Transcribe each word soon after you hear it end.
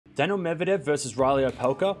Daniil Medvedev versus Reilly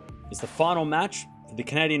Opelka is the final match for the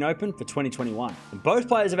Canadian Open for 2021. And both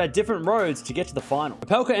players have had different roads to get to the final.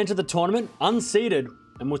 Opelka entered the tournament unseeded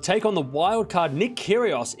and will take on the wildcard Nick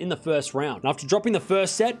Kyrgios in the first round. And after dropping the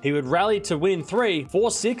first set, he would rally to win in 3,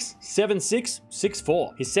 4-6, 7-6,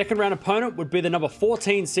 6-4. His second round opponent would be the number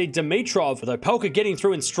 14 seed Dimitrov, with Opelka getting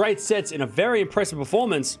through in straight sets in a very impressive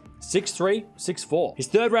performance, 6-3, 6-4. His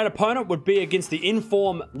third round opponent would be against the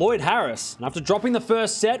in-form Lloyd Harris. And after dropping the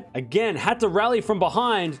first set, again had to rally from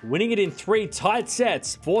behind, winning it in 3 tight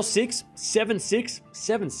sets, 4-6, 7-6,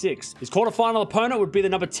 7-6. His quarterfinal opponent would be the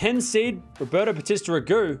number 10 seed Roberto Bautista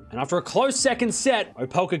Agut. And after a close second set,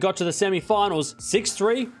 Opelka got to the semifinals,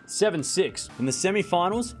 6-3, 7-6. In the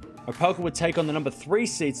semifinals, Opelka would take on the number 3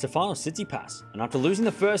 seed Stefanos Tsitsipas. And after losing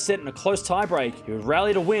the first set in a close tiebreak, he would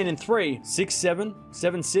rally to win in 3, 6-7,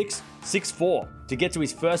 7-6, 6-4 to get to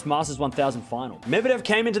his first Masters 1000 final. Medvedev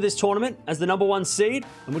came into this tournament as the number 1 seed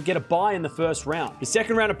and would get a bye in the first round. His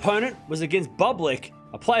second round opponent was against Bublik,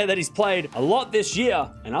 a player that he's played a lot this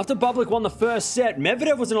year. And after Bublik won the first set,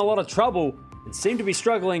 Medvedev was in a lot of trouble and seemed to be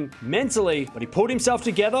struggling mentally, but he pulled himself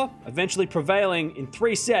together, eventually prevailing in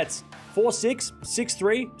 3 sets, 4-6,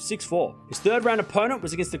 6-3, 6-4. His third round opponent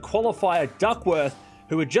was against the qualifier Duckworth,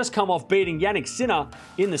 who had just come off beating Jannik Sinner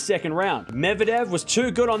in the second round. Medvedev was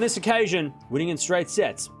too good on this occasion, winning in straight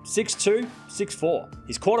sets, 6-2, 6-4.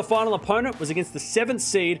 His quarterfinal opponent was against the 7th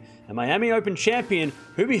seed and Miami Open champion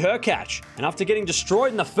Hubie Hurkacz, and after getting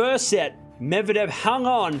destroyed in the first set, Medvedev hung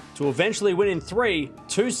on to eventually win in 3,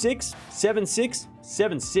 2-6, 7-6,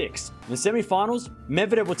 7-6. In the semifinals,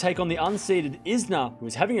 Medvedev will take on the unseeded Isner, who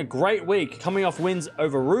was having a great week, coming off wins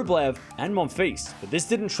over Rublev and Monfils. But this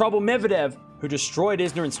didn't trouble Medvedev, who destroyed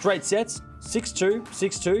Isner in straight sets, 6-2,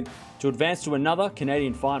 6-2, to advance to another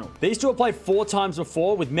Canadian final. These two have played 4 times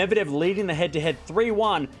before, with Medvedev leading the head-to-head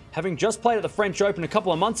 3-1, having just played at the French Open a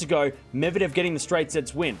couple of months ago, Medvedev getting the straight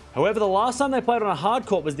sets win. However, the last time they played on a hard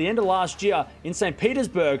court was the end of last year in St.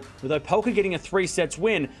 Petersburg, with Opelka getting a 3 sets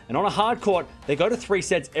win, and on a hard court, they go to 3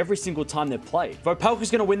 sets every single time they've played. If Opelka's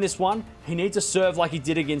going to win this one, he needs to serve like he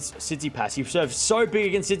did against Tsitsipas. He served so big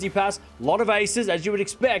against Tsitsipas, a lot of aces, as you would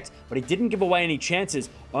expect, but he didn't give away any chances.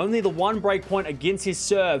 Only the 1 break point against his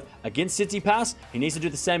serve against Tsitsipas. He needs to do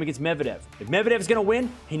the same against Medvedev. If Medvedev's going to win,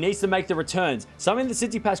 he needs to make the returns. Something that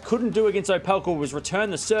Tsitsipas couldn't do against Opelka was return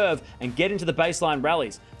the serve and get into the baseline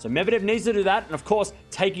rallies. So Medvedev needs to do that and, of course,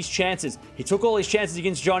 take his chances. He took all his chances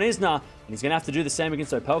against John Isner, and he's going to have to do the same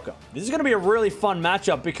against Opelka. This is going to be a really fun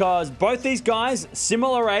matchup because both these guys,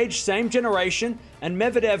 similar age, same generation, and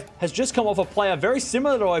Medvedev has just come off a player very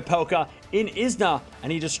similar to Opelka in Isner,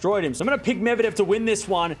 and he destroyed him. So I'm going to pick Medvedev to win this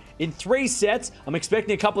one in 3 sets. I'm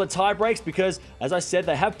expecting a couple of tie breaks because, as I said,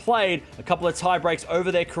 they have played a couple of tie breaks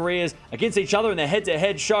over their careers against each other in their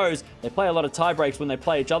head-to-head shows. They play a lot of tie breaks when they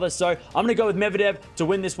play each other. So I'm going to go with Medvedev to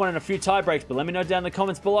win this one in a few tie breaks. But let me know down in the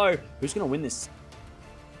comments below who's going to win this.